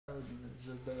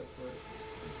Just that part.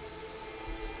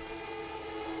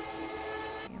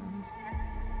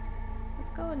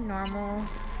 Let's go with normal.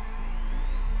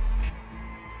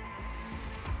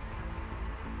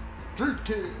 Street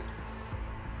kid.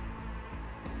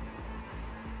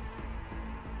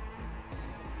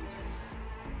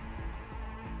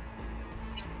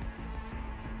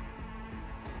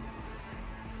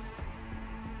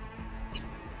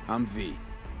 I'm V.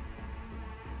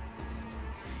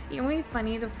 It would be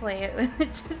funny to play it with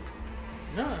just.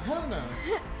 No, hell no.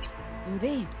 I'm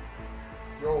V.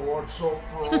 Yo, what's up,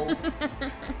 bro?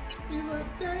 You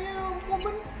like, damn,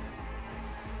 woman.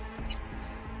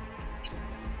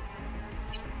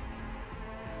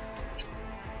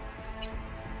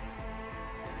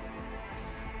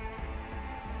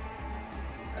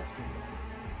 That's good.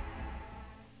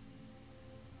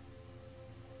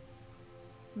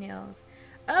 Nails.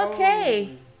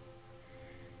 Okay.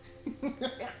 Oh.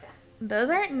 Those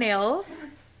aren't nails.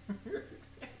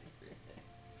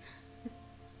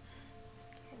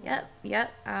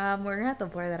 Yep. We're gonna have to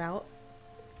blur that out.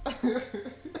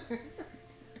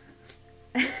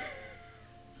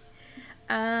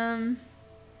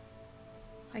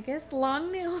 I guess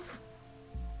long nails.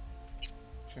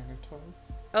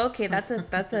 Genitals. Okay, that's a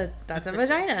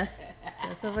vagina.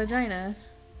 That's a vagina.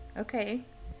 Okay.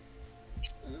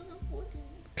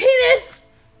 Penis.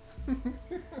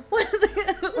 What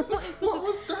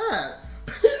was that?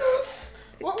 Penis?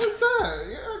 What was that?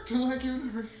 You're acting like you've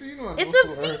never seen one It's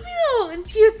before. a female, and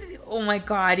she's. Oh my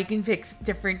god, you can pick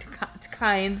different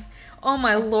kinds. Oh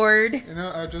my lord. You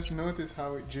know, I just noticed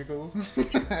how it jiggles.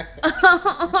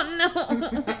 Oh no.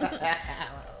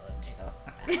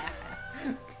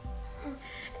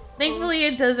 Thankfully,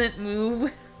 it doesn't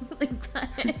move like that.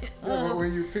 Yeah, but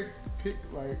when you pick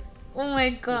like Oh my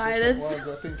the god, different that's.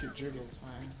 ones, I think it jiggles fine.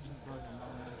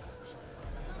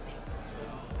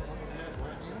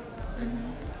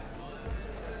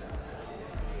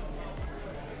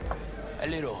 A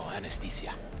little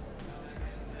anesthesia.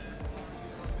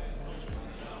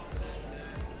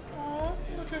 Oh,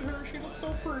 look at her. She looks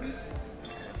so pretty.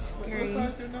 Scary. Look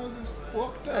like her nose is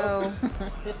fucked up.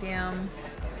 Oh, damn.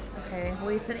 Okay,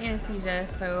 well, you said anesthesia,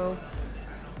 so.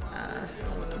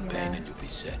 With the pain Yeah. and you'll be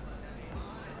set.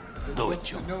 Do it, What's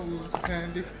Joe. the nose,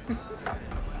 Candy?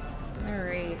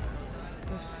 Alright.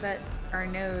 Let's set our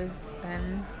nose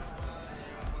then.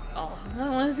 Oh, I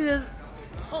don't want to see this.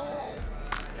 Oh.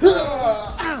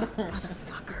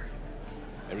 Motherfucker.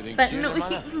 Everything That chill,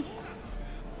 hermana? noise.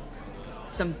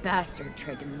 Some bastard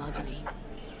tried to mug me.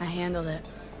 I handled it.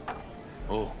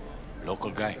 Oh,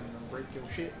 local guy. Break your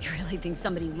shit. You really think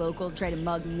somebody local tried to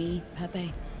mug me,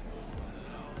 Pepe?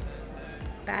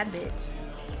 Bad bitch.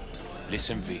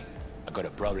 Listen, V. I got a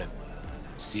problem.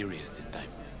 Serious this time.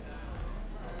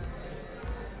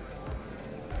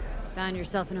 Found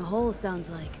yourself in a hole, sounds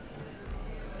like.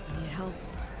 You need help.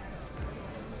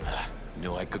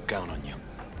 Knew I could count on you.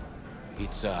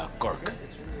 It's, Kirk.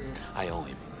 I owe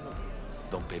him.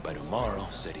 Don't pay by tomorrow,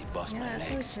 said he'd bust Yeah, my that's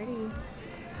legs. really pretty.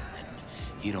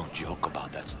 He don't joke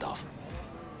about that stuff.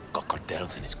 Got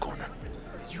cartels in his corner.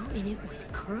 You in it with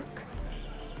Kirk?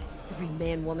 Every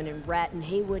man, woman, and rat in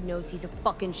Haywood knows he's a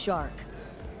fucking shark.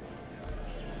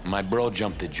 My bro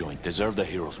jumped the joint. Deserved a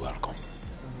hero's welcome.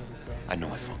 I know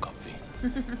I fuck up, V.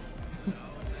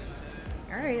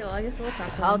 Alright, well, I guess we'll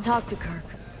talk to I'll him. talk to Kirk,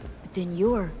 but then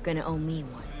you're gonna owe me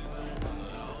one.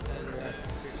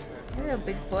 Here you go,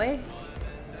 big boy.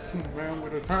 Man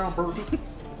with his hamburger.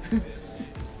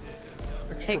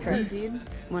 Hey, Hey, Kirk. dude.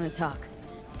 Wanna talk?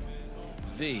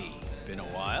 V, been a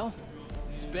while?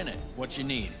 Spin it. What you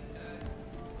need?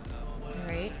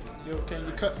 Alright. Yo, can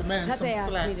you cut the man Pepe some asked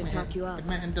slack, me to man? talk you up. The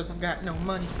man doesn't got no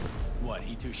money. What,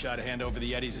 he too shy to hand over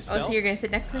the Eddies Oh, himself? so you're gonna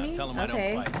sit next to me? Tell him I don't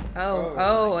Okay. bite.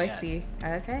 Oh, I Yeah. see.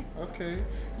 Okay. Okay.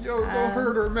 Yo, don't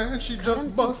hurt her, man. She cut him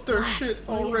just some bust her slack. shit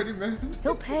Oh, yeah. already, man.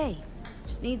 He'll pay.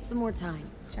 Just needs some more time.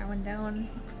 Chowing down.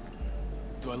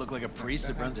 Do I look like a priest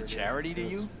that runs a charity to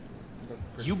you?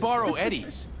 You borrow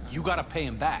Eddies, you gotta pay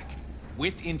him back.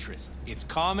 With interest. It's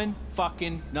common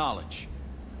fucking knowledge.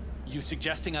 You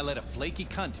suggesting I let a flaky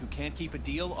cunt who can't keep a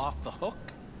deal off the hook?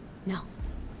 No,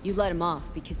 you let him off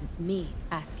because it's me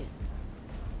asking.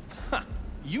 Huh.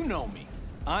 You know me.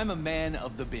 I'm a man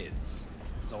of the biz.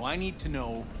 So I need to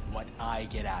know what I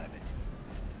get out of it.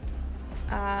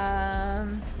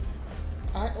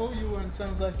 I owe you one.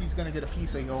 Sounds like he's gonna get a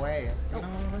piece of your ass. You know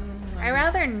what I'm saying? I'd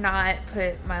rather not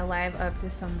put my life up to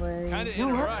somebody. Kinda No,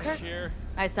 in a what, rush Kirk? here.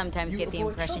 I sometimes You get the avoid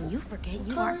impression trouble? you forget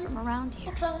you Okay. aren't from around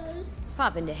here. Okay.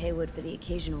 Pop into Haywood for the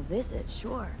occasional visit,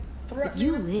 sure. But Threatening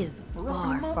you him? live Rough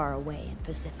far, him up? far away in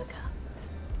Pacifica.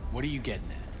 What are you getting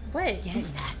at? What? Getting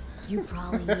that, You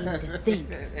probably need to think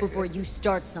before you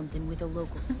start something with a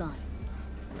local son.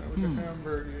 With the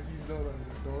hamburger, he's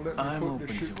don't let me I'm put open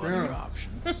the shit to down. other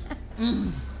options.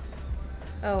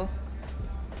 Oh.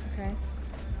 Okay.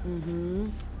 Mm-hmm.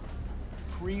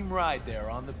 Cream ride there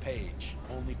on the page.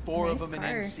 Only 4 of Nice them in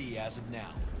car. NC as of now.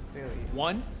 Hell yeah.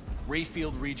 1,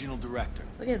 Rayfield Regional Director.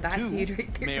 Look at that 2, dude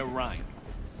right there. Mayor Ryan.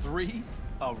 3,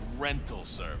 a rental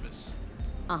service.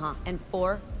 Uh-huh. And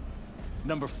 4?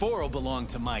 Number 4 will belong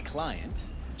to my client,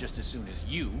 just as soon as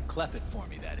you clep it for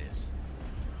me, that is.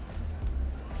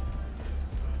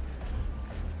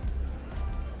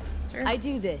 Sure. I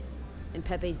do this, and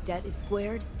Pepe's debt is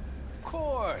squared. Of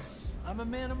course. I'm a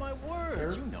man of my word.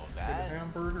 Sir, You know for the that.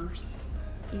 hamburgers.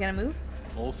 You gonna move?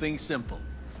 Whole thing's simple.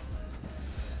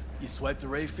 You swipe the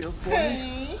Rayfield for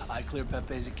me, I clear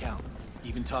Pepe's account.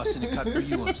 Even toss in a cut for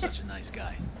you, I'm such a nice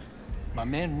guy. My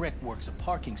man Rick works a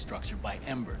parking structure by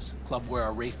Embers, club where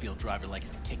our Rayfield driver likes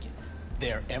to kick it.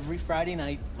 There every Friday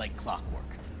night, like clockwork.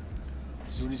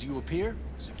 As soon as you appear,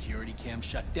 security cam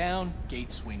shut down,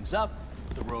 gate swings up,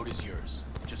 the road is yours.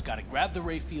 Just gotta grab the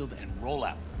Rayfield and roll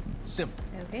out. Simple.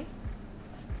 Okay.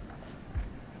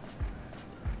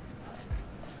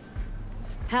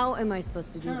 How am I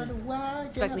supposed to do How this? do I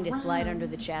Expect me get to slide around? under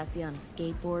the chassis on a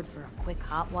skateboard for a quick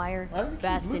hot wire? Why do you keep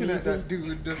Fast and looking at easy? that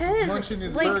dude just 'Cause, munching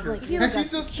his like, burger? like, you and got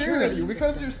he's just staring at you security because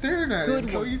system. you're staring at Good him,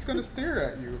 so ones. he's gonna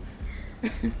stare at you.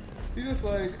 He's just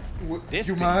like, This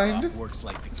you big mind? off works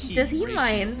like the key. Does he Rayfield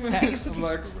mind? text I'm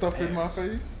like stuff in my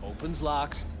repairs. face. Opens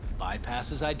locks,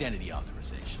 bypasses identity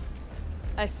authorization.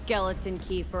 A skeleton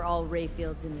key for all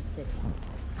Rayfields in the city.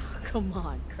 Oh, come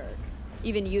on, Kirk.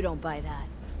 Even you don't buy that.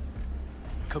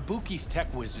 Kabuki's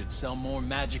tech wizards sell more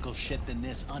magical shit than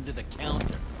this under the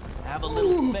counter. Have a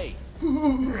little faith.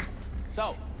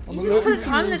 So, You just put it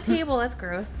on the table. That's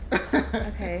gross.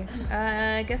 Okay.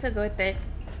 I guess I'll go with it.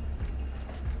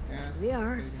 Yeah, We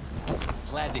are.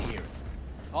 glad to hear it.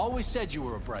 Always said you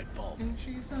were a bright bulb. and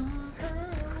she's on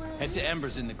her way. Head to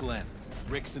Embers in the Glen.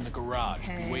 Rick's in the garage.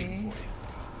 Be waiting for you.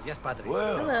 Yes, Padre.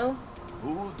 Well, Hello.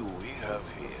 who do we have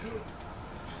here?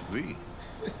 We?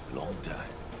 Long time.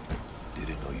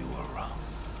 Didn't know you were around.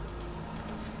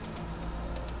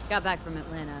 Got back from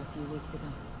Atlanta a few weeks ago.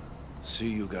 See,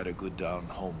 you got a good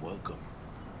down-home welcome.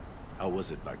 How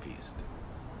was it back east?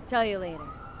 Tell you later.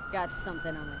 Got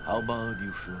something on it. How about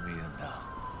you fill me in now?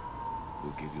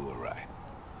 We'll give you a ride.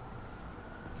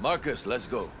 Marcus, let's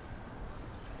go.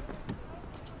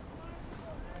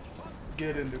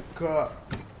 Get in the car.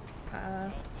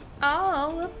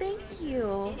 Oh, well, thank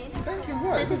you. Thank you.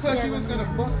 What? It looked like he was gonna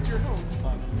bust your nose.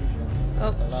 Oh, A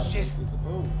lot of Shit. places.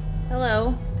 Oh,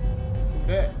 hello. who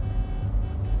that?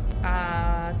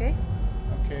 Okay.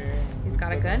 Okay. He's this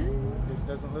got a doesn't- gun? This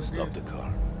doesn't look Stop good. the car.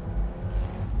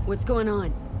 What's going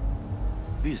on?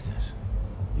 Business.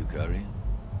 You carrying?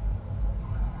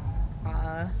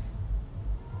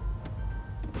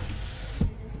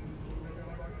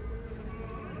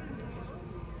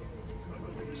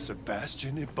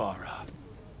 Sebastian Ibarra.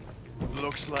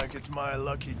 Looks like it's my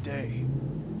lucky day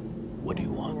What do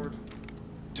you want? Lord.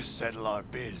 to settle our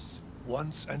biz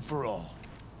once and for all.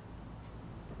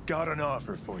 Got an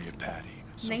offer for you, Patty.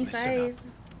 So Nice listen up.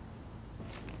 eyes.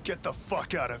 Get the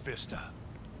fuck out of Vista.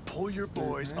 Pull your Stay,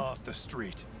 boys man. off the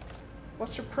street.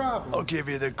 What's your problem? I'll give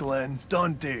you the Glen.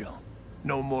 Done deal.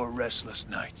 No more restless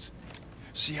nights.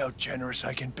 See how generous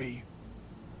I can be?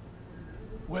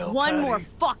 Well, One Patty, more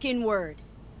fucking word.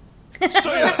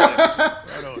 stay out of this.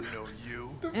 I don't know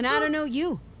you. And I don't know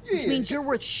you. Which Yeah. means you're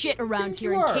worth shit around Think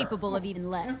here you and are. capable of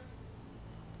even less.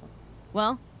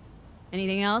 Well,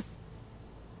 anything else?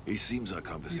 It seems our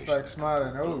conversation. He's like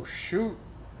smiling. Oh shoot.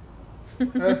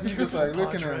 He's just like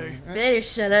looking at Padre. me. Better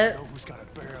shut Know up. who's got a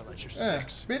barrel at your Eh,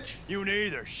 six? bitch. You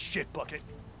neither, shit bucket.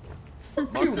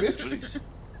 Fuck you, Marcus, bitch. please.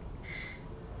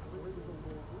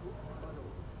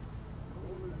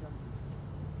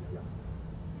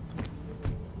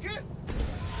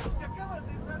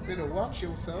 Better watch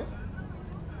yourself.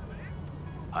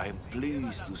 I am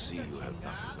pleased to see you have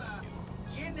nothing on you.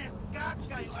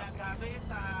 Still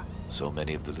have so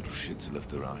many of the little shits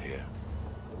left around here.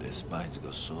 Their spines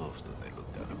go soft when they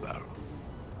look down a barrel.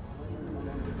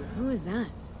 Who is that?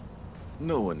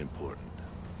 No one important.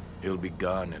 He'll be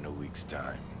gone in a week's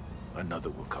time. Another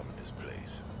will come in his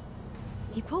place.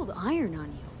 He pulled iron on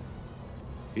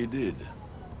you. He did.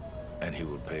 And he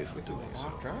will pay for This is doing a so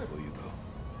long drive. before you go.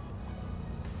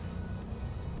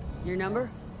 Your number?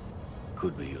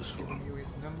 Could be useful. You his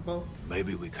number.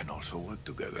 Maybe we can also work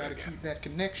together Gotta again. keep that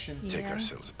connection. Take Yeah.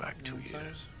 ourselves back You 2 know what I'm saying?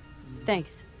 years.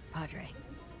 Thanks, Padre.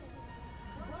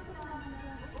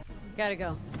 Gotta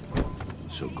go.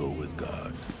 So go with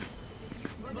God.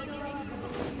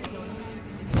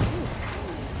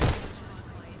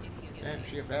 Damn,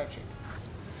 she a bad chick.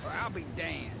 Or I'll be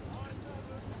damned.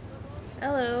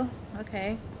 Hello.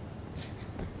 Okay.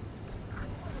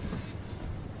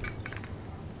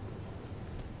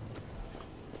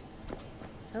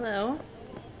 Hello.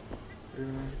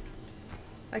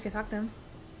 I can talk to him.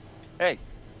 Hey,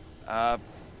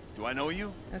 do I know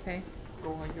you? Okay.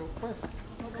 Go on your quest.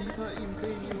 He's not even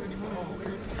paying you any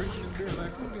money. Bringing his beer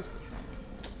back. Who this?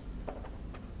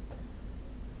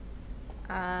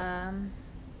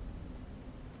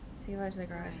 See if I to the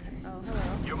garage. Oh,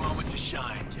 hello. Your moment to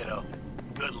shine, kiddo.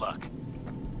 Good luck.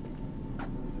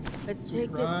 Let's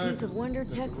take this piece of wonder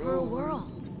tech for a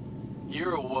whirl.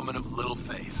 You're a woman of little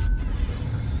faith.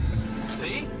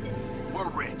 See? We're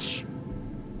rich.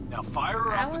 Now fire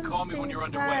her up and call me when you're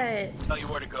underway. Tell you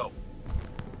where to go.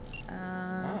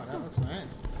 Oh, that looks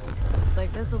nice. Looks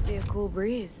like this will be a cool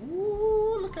breeze.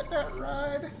 Ooh, look at that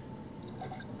ride.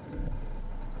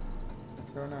 Let's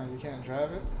go now. You can't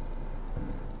drive it?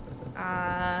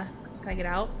 Can I get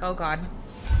out? Oh god.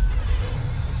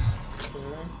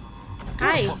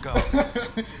 Okay. Hi.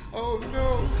 Oh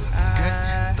no.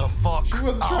 Get the fuck She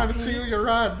wasn't out. trying to steal your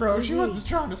ride, bro. She wasn't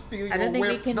trying to steal your I don't think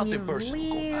we whip. can Nothing even personal,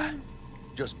 leave. compadre.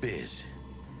 Just biz.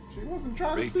 She wasn't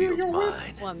trying to steal Rayfield's your whip.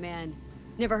 mine. What, man?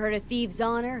 Never heard of thieves'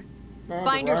 honor? No, the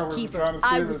Finders driver was trying keepers. to steal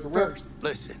I his was whip. first.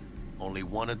 Listen, only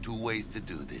one of two ways to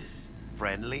do this.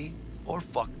 Friendly or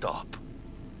fucked up.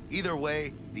 Either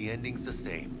way, the ending's the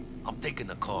same. I'm taking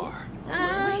the car. What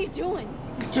are you doing?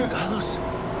 Chingados?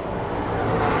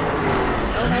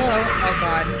 Oh, hello. Oh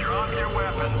god. Drop your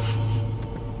weapons.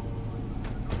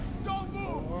 Don't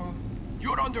move! Oh,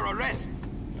 You're under arrest.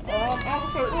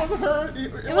 officer, it wasn't her.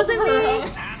 It wasn't me.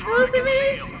 It wasn't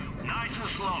me. Nice and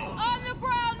slow. On the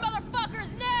ground, motherfuckers,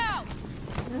 now!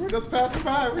 We were just passing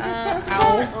by. We just passing ow.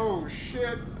 by. Oh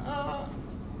shit.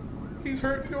 He's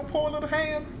hurt. Your poor little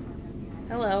hands.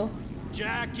 Hello.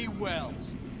 Jackie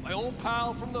Wells, my old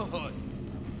pal from the hood.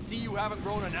 See you haven't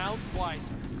grown an ounce wiser.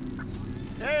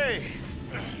 Hey!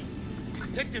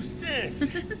 Detective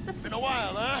Stintz. Been a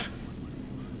while, huh?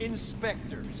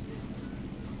 Inspector Stintz.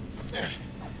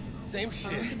 Same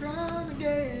shit. Run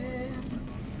again.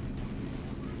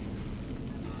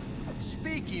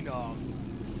 Speaking of,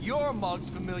 your mug's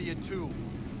familiar too.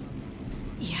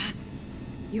 Yeah?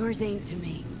 Yours ain't to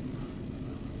me.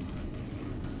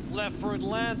 Left for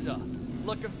Atlanta,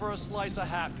 looking for a slice of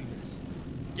happiness.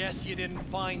 Guess you didn't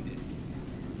find it.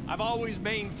 I've always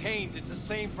maintained it's the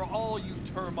same for all you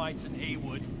termites in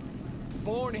Haywood.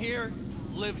 Born here,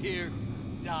 live here,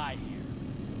 die here.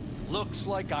 Looks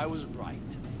like I was right.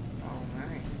 Oh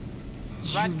man.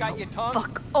 Rat got your tongue?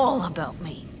 Fuck all about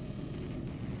me.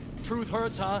 Truth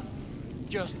hurts, huh?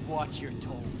 Just watch your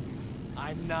tone.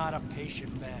 I'm not a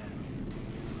patient man.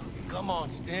 Come on,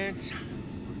 Stintz.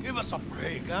 Give us a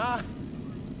break, huh?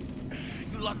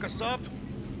 You lock us up,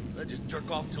 let's just jerk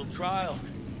off till trial.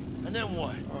 And then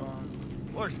what?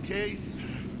 Worst case,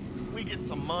 we get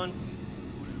some months.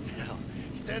 Hell,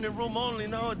 standing room only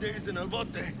nowadays in El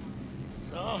Bote.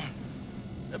 So,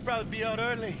 they'll probably be out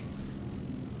early.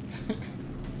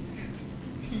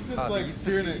 He's just like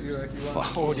staring at you like you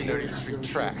want Ordinary street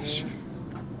trash.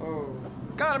 Oh.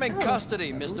 Got him in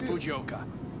custody, Mr. Fujioka.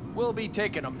 We'll be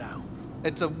taking him now.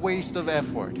 It's a waste of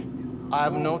effort. I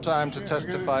have no time to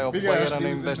testify or Big play ass in an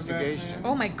dudes in the back, investigation.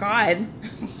 Oh my god.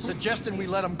 Suggesting we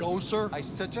let him go, sir? I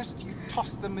suggest you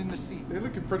toss them in the sea. They're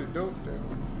looking pretty dope though. You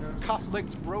know? Cuff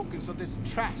leg's broken so this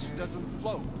trash doesn't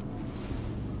float.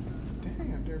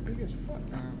 Damn, they're big as fuck.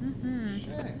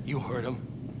 Shit. You heard him.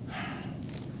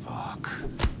 Fuck.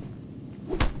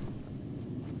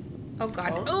 Oh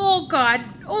god. Oh god.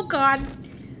 Oh god.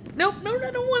 Nope. No,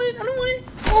 I don't want it. I don't want it.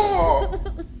 Oh!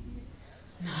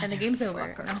 And the game's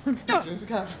over. Just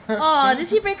got- Oh, did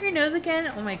she break her nose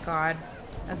again? Oh my god.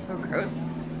 That's so gross.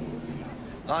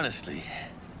 Honestly,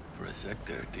 for a sec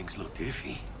there, things looked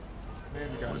iffy.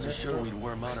 Man, you got Wasn't messed sure up. we'd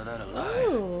worm out of that alive.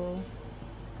 Ooh.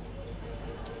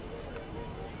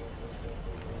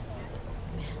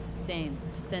 Man, same.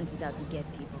 Stentz is out to get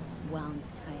people. Wound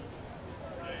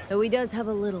tight. Though he does have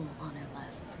a little honor left.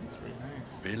 That's pretty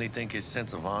nice. Really think his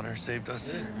sense of honor saved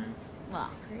us? Very nice. Well,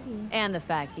 Pretty. and the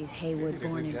fact he's Haywood did a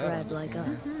born good and job bred on this like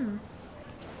one. us.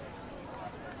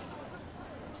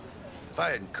 If I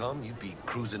hadn't come, you'd be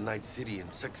cruising Night City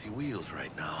in sexy wheels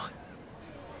right now.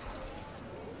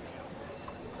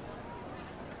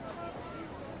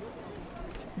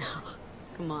 No,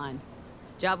 come on.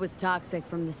 Job was toxic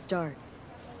from the start.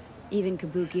 Even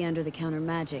Kabuki under-the-counter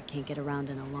magic can't get around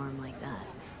an alarm like that.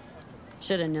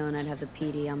 Should've known I'd have the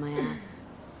PD on my ass.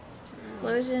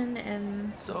 Explosion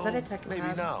and So, Zetatech maybe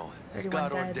lab. now, it's 31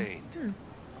 God dead. ordained.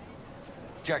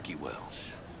 Jackie Wells.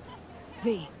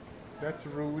 V. That's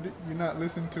rude. You're not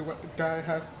listening to what the guy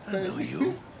has to say. I know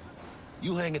you.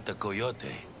 You hang at the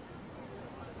Coyote.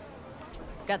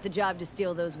 Got the job to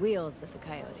steal those wheels at the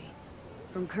Coyote.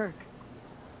 From Kirk.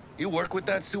 You work with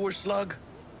that sewer slug?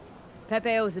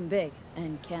 Pepe owes him big,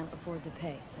 and can't afford to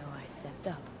pay, so I stepped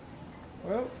up.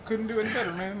 Well, couldn't do any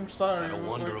better, man. I'm sorry. I don't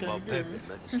What wonder can about you do? Pepe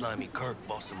letting Slimy Kirk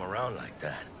boss him around like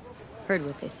that. Heard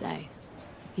what they say.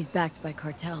 He's backed by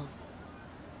cartels.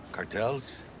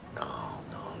 Cartels? No,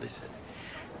 listen.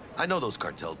 I know those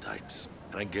cartel types,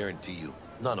 and I guarantee you,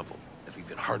 none of them have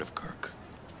even heard of Kirk.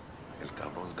 El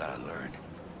Cabron's gotta learn.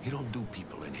 You don't do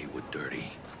people in Haywood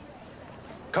dirty.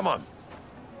 Come on,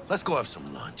 let's go have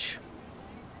some lunch.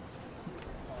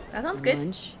 That sounds good.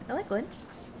 Lunch? I like lunch.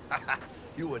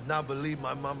 You would not believe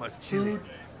my mama's chili.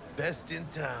 Best in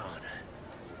town.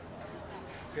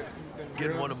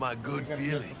 Get one of my good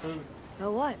feelings.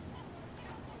 Oh, what?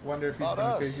 Wonder if he's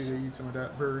About gonna us. take you to eat some of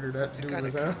that burger that dude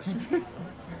was kinda having.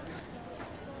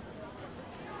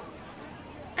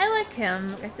 I like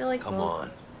him. I feel like Come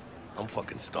on, I'm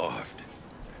fucking starved.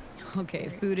 Okay,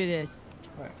 food it is.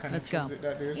 What kind Let's of go. kids it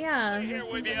that dude? Yeah. Here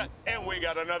with you, and we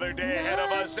got another day ahead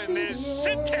of us in this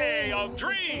city of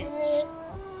dreams.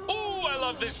 Ooh, I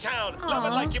love this town. Love it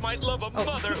like you might love a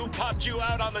mother who popped you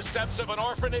out on the steps of an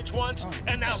orphanage once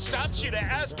and now stops you to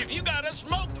ask if you got a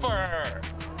smoke for her.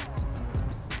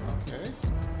 Okay.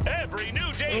 Every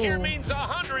new day here means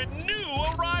 100 new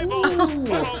arrivals.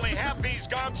 But only half these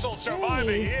gonks will survive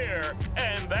a year,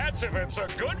 and that's if it's a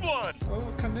good one. Oh,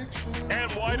 connections.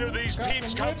 And why do these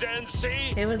peeps come to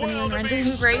NC? It wasn't even to be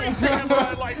rendering great. street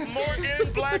samurai like Morgan,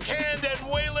 Blackhand, and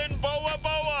Waylon Boa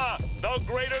Boa. The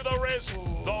greater the risk,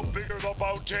 the bigger the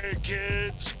bounty,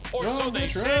 kids. Or so they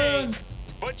say.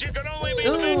 But you can only be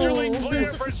a major league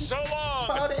player for so long.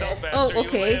 The faster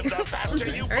okay. you live, the faster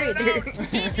you burn Alright,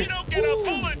 out. If you don't get a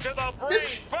bullet to the brain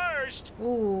first.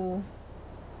 Ooh.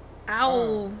 Ow.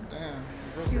 Oh, damn. You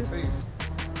broke your face.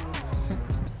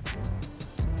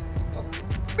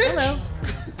 Hello.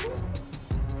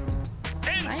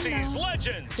 NC's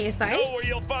legends. KSI? Know where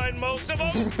you'll find most of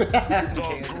them?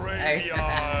 The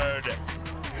graveyard.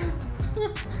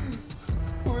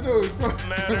 Who knows?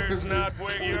 Matters not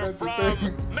where you're That's the from.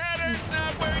 thing. Matters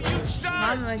not where you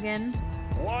start. Mama again.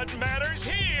 What matters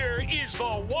here is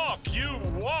the walk you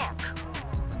walk.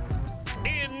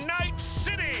 In Night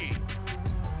City,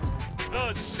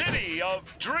 the city of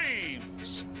dreams.